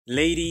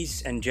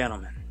Ladies and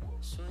gentlemen,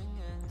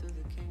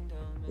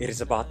 it is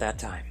about that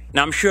time.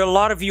 Now, I'm sure a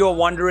lot of you are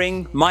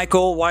wondering,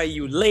 Michael, why are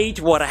you late?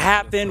 What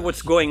happened?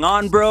 What's going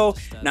on, bro?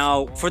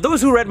 Now, for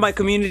those who read my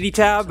community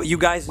tab, you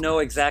guys know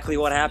exactly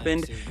what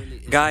happened.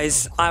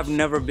 Guys, I've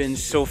never been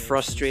so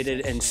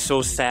frustrated and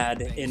so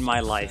sad in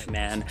my life,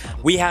 man.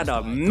 We had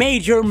a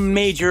major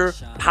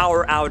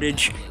power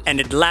outage and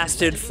it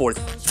lasted for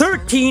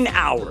 13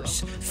 hours.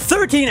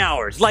 13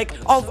 hours! Like,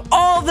 of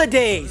all the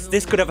days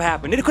this could have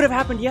happened. It could have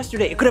happened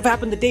yesterday. It could have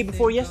happened the day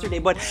before yesterday.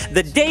 But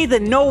the day the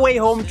No Way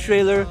Home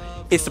trailer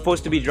is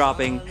supposed to be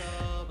dropping,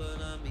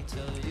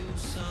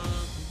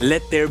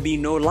 let there be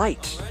no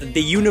light.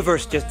 The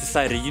universe just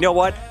decided, you know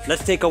what?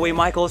 Let's take away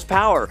Michael's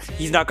power.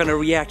 He's not gonna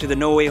react to the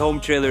No Way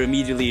Home trailer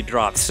immediately it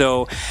drops.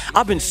 So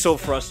I've been so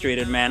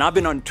frustrated, man. I've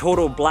been on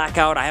total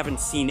blackout. I haven't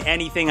seen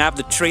anything. I have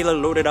the trailer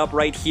loaded up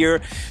right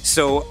here.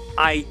 So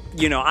I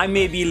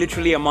may be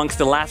literally amongst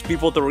the last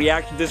people to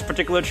react to this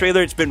particular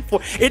trailer.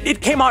 It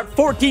came out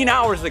 14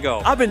 hours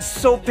ago. I've been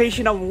so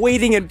patient. I'm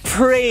waiting and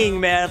praying,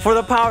 man, for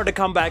the power to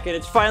come back, and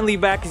it's finally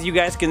back, as you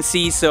guys can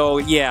see. So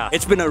yeah,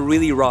 it's been a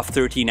really rough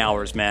 13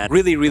 hours, man.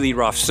 Really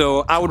rough.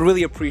 So I would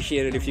really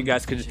appreciate it if you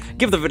guys could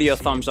give the video a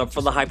thumbs up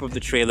for the hype of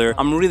the trailer.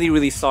 I'm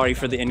really sorry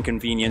for the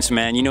inconvenience,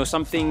 man. You know,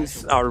 some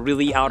things are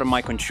really out of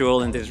my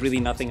control and there's really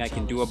nothing I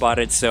can do about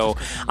it. So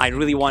I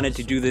really wanted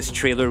to do this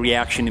trailer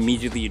reaction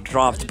immediately it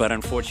dropped, but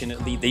unfortunately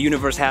the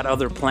universe had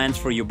other plans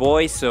for you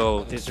boys,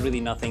 so there's really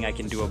nothing I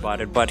can do about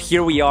it. But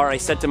here we are. I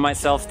said to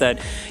myself that,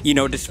 you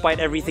know, despite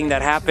everything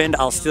that happened,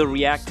 I'll still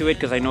react to it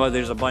because I know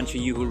there's a bunch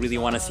of you who really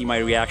want to see my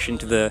reaction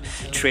to the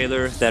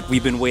trailer that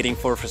we've been waiting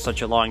for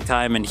such a long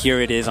time, and here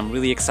it is. I'm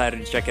really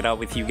excited to check it out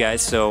with you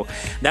guys. So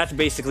that's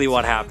basically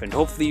what happened.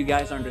 Hopefully you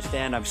guys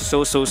understand. I'm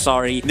so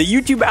sorry. The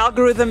YouTube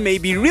algorithm may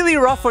be really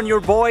rough on your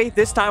boy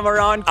this time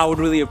around. I would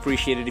really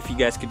appreciate it if you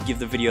guys could give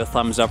the video a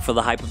thumbs up for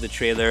the hype of the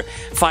trailer.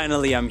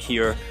 Finally, I'm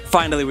here.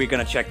 Finally, we're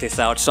gonna check this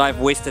out. So I've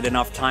wasted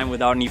enough time.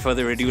 Without any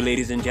further ado,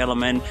 ladies and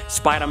gentlemen,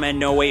 Spider-Man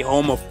No Way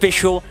Home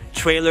official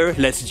trailer.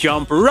 Let's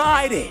jump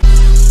right in.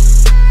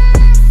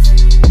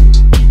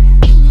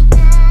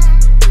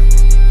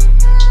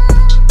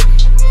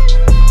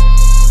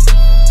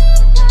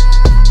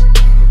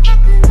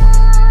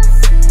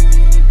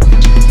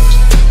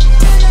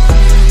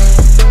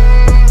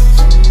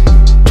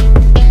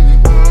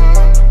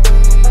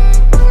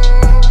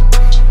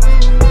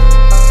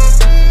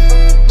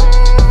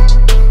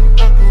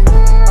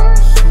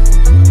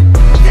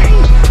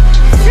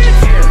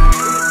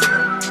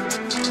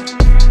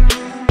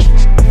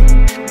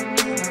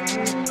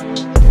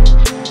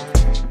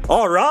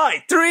 All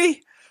right,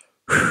 3,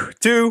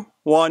 2,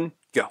 1,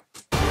 go.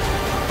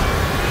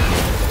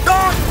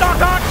 Doc,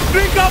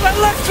 drink of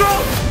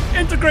Electro!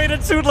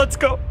 Integrated suit, let's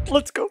go.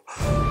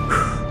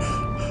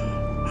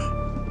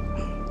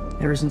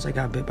 Ever since I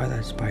got bit by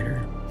that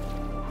spider,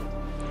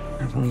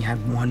 I've only had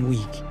 1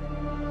 week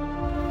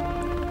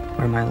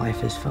where my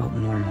life has felt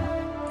normal.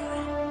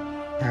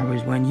 That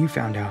was when you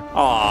found out.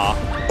 Aww.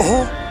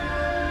 Oh!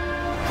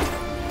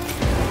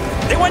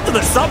 They went to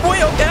the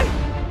subway, okay?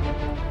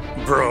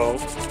 Bro.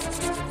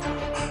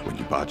 When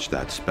you botched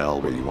that spell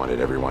where you wanted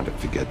everyone to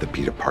forget the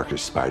Peter Parker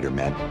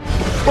Spider-Man.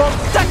 Well,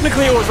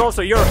 technically it was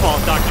also your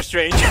fault, Doctor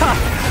Strange.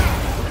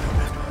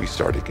 We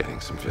started getting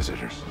some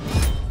visitors.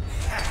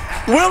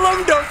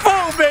 Willem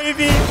Dafoe,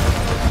 baby!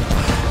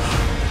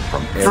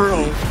 From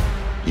every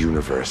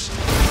universe.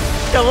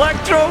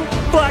 Electro,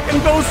 black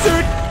and gold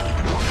suit.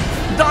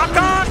 Doc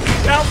Ock,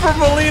 Alfred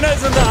Molina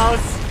is in the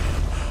house.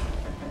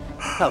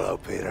 Hello,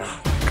 Peter.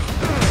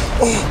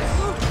 Oh.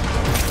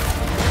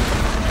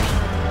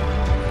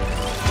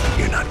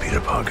 You're not Peter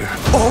Parker.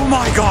 Oh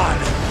my god!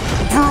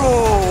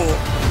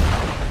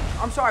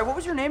 Bro! I'm sorry, what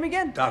was your name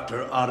again?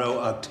 Dr. Otto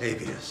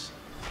Octavius.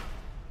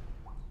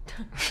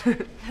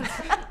 Wait,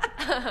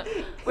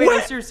 no,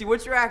 seriously,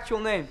 what's your actual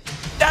name?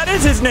 That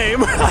is his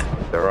name!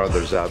 There are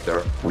others out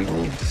there. We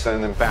need to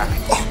send them back.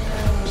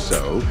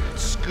 So,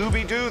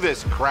 Scooby-Doo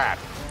this crap.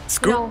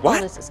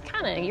 What? This is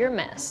kind of your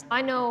mess.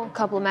 I know a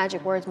couple of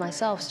magic words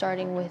myself,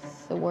 starting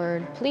with the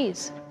word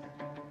please.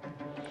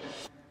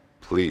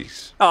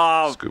 Please,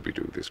 Oh.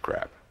 Scooby-Doo this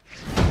crap.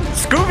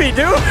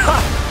 Scooby-Doo?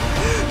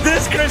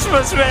 This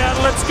Christmas,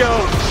 man, let's go!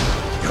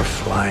 You're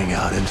flying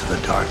out into the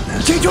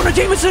darkness J. Jonah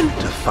Jameson!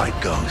 to fight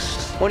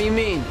ghosts. What do you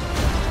mean?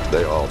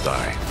 They all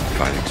die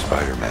fighting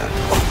Spider-Man.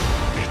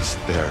 It's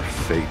their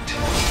fate.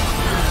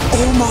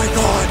 Oh my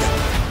god!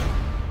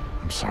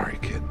 I'm sorry,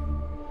 kid.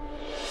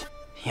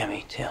 Yeah,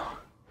 me too.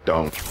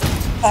 Don't.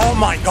 Oh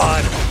my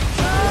god!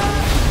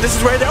 This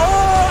is where they—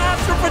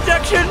 astral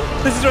projection!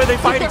 This is where they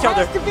fight each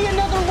other. There has to be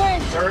another way.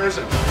 There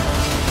isn't.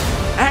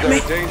 At me!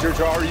 There's danger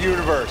to our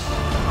universe.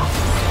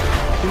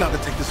 You're not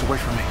gonna take this away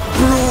from me.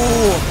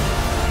 Bro!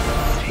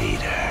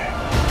 Peter.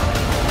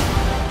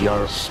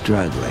 You're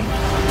struggling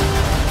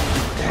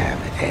to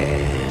have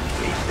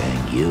everything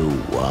you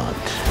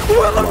want.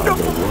 Willem While the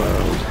Dafoe!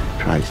 world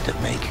tries to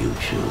make you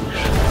choose.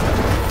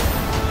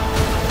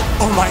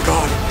 Oh my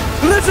god!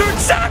 Lizard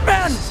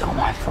Sandman! It's all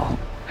my fault.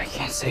 I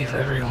can't save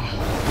everyone.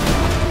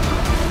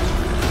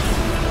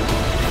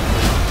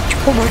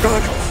 Oh my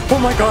god. Oh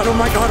my god. Oh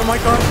my god. Oh my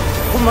god.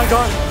 Oh my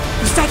god.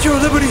 The Statue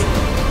of Liberty.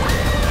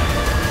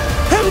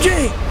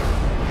 MJ.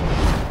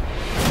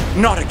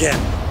 Not again.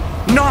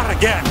 Not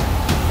again.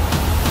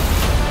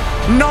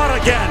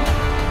 Not again.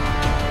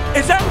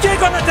 Is MJ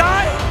gonna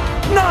die?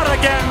 Not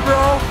again,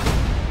 bro.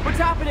 What's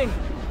happening?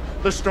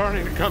 They're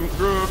starting to come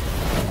through,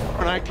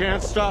 and I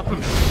can't stop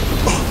them.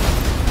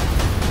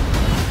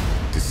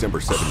 December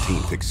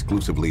 17th,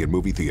 exclusively in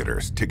movie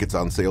theaters. Tickets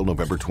on sale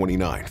November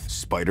 29th.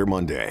 Spider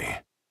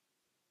Monday.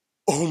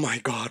 Oh my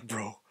god,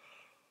 bro.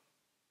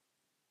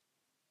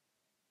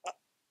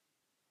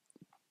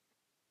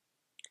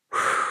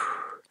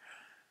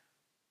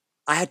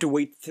 I had to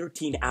wait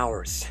 13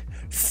 hours.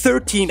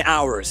 13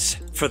 hours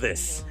for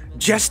this.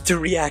 Just to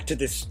react to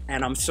this,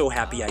 and I'm so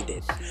happy I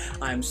did.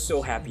 I'm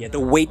so happy. The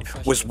wait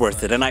was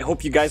worth it, and I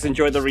hope you guys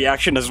enjoyed the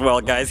reaction as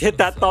well, guys. Hit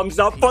that thumbs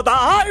up for the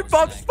hype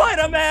of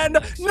Spider-Man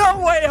No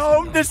Way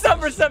Home,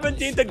 December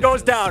 17th. It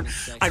goes down.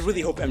 I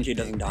really hope MJ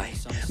doesn't die.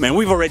 Man,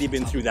 we've already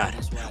been through that.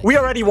 We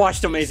already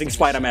watched Amazing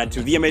Spider-Man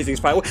 2, The Amazing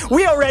Spider.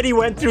 We already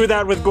went through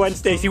that with Gwen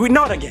Stacy.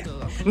 Not again.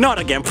 Not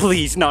again,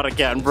 please, not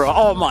again, bro.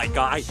 Oh my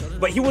god.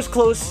 But he was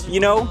close, you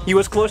know? He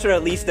was closer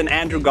at least than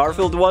Andrew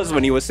Garfield was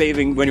when he was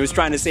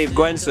trying to save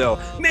Gwen, so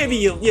maybe,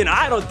 you know,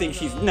 I don't think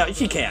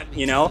she can't,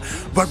 you know?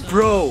 But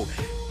bro,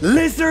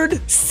 Lizard,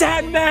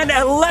 Sandman,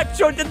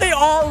 Electro, did they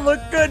all look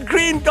good?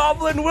 Green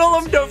Goblin,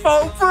 Willem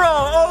Dafoe, bro,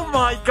 oh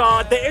my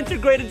god, the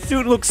integrated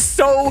suit looks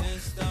so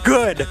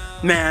good,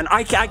 man.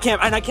 I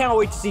can't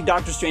wait to see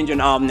Doctor Strange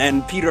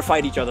and Peter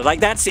fight each other. Like,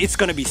 it's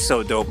gonna be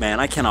so dope, man.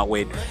 I cannot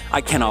wait.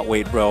 I cannot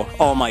wait, bro.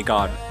 Oh my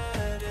god.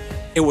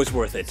 It was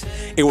worth it.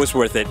 It was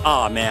worth it.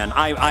 Oh man,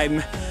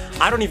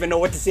 I don't even know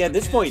what to say at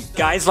this point,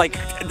 guys. Like,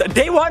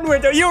 day one we're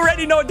there. You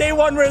already know day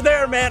one we're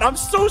there, man. I'm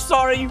so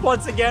sorry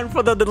once again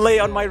for the delay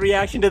on my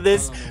reaction to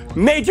this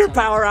major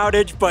power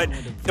outage, but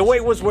the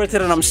wait was worth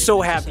it, and I'm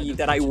so happy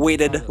that I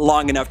waited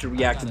long enough to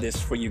react to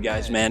this for you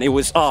guys, man. It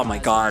was, oh my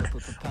god,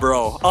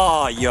 bro.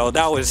 Oh, yo,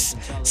 that was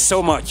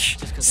so much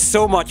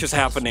was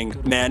happening,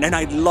 man. And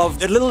I love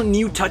the little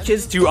new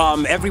touches to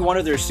every one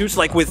of their suits.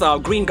 Like with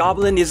Green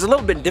Goblin is a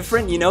little bit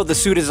different, you know. The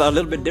suit is a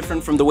little bit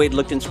different from the way it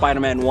looked in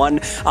Spider-Man 1,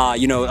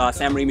 you know,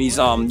 Sam Raimi's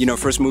you know,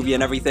 first movie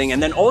and everything.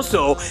 And then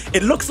also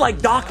it looks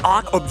like Doc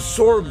Ock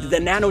absorbed the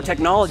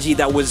nanotechnology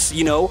that was,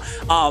 you know,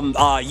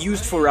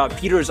 used for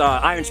Peter's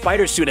Iron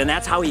Spider suit, and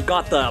that's how he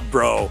got the,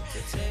 bro.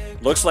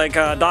 Looks like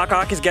Doc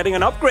Ock is getting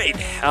an upgrade,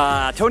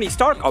 Tony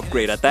Stark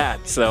upgrade at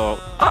that. So,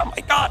 oh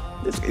my god,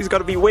 he's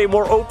gonna be way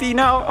more OP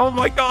now. Oh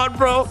my god,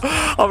 bro,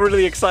 I'm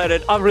really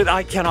excited.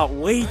 I cannot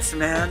wait,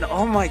 man.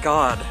 Oh my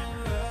god.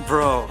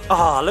 Bro,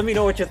 let me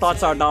know what your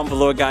thoughts are down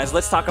below, guys.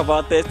 Let's talk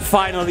about this.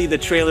 Finally, the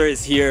trailer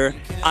is here.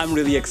 I'm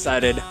really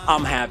excited.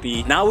 I'm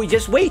happy. Now we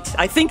just wait.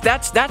 I think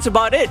that's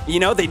about it. You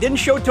know, they didn't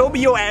show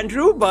Tobey or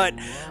Andrew, but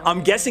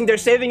I'm guessing they're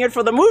saving it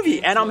for the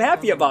movie, and I'm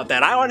happy about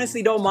that. I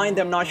honestly don't mind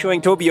them not showing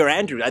Tobey or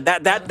Andrew.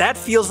 That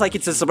feels like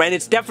it's a surprise.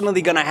 It's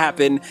definitely gonna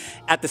happen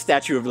at the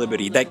Statue of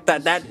Liberty.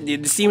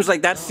 It seems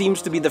like that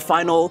seems to be the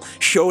final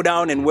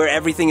showdown and where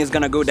everything is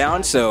gonna go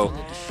down. So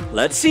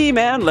let's see,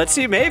 man. Let's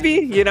see. Maybe,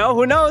 you know,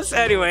 who knows?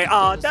 Anyway,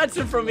 that's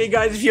it from me,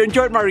 guys. If you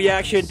enjoyed my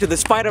reaction to the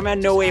Spider-Man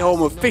No Way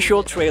Home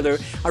official trailer,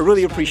 I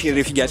really appreciate it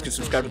if you guys could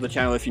subscribe to the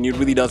channel if you're new. It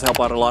really does help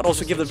out a lot.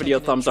 Also, give the video a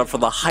thumbs up for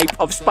the hype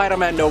of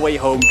Spider-Man No Way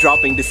Home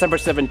dropping December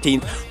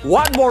 17th.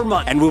 One more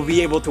month, and we'll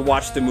be able to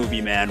watch the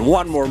movie, man.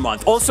 One more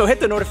month. Also, hit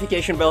the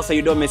notification bell so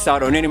you don't miss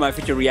out on any of my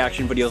future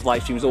reaction videos,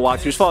 live streams, or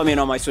walkthroughs. Follow me on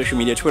all my social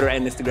media, Twitter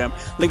and Instagram.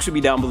 Links will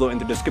be down below in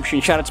the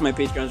description. Shout out to my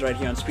Patreons right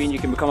here on screen. You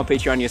can become a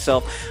Patreon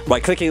yourself by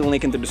clicking the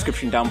link in the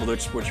description down below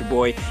to support your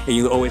boy, and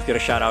you'll always get a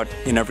shout out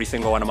in every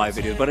single one of my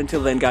videos. But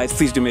until then, guys,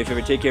 please do me a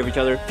favor, take care of each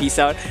other, peace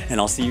out, and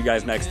I'll see you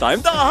guys next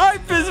time. The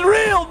hype is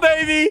real,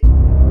 baby!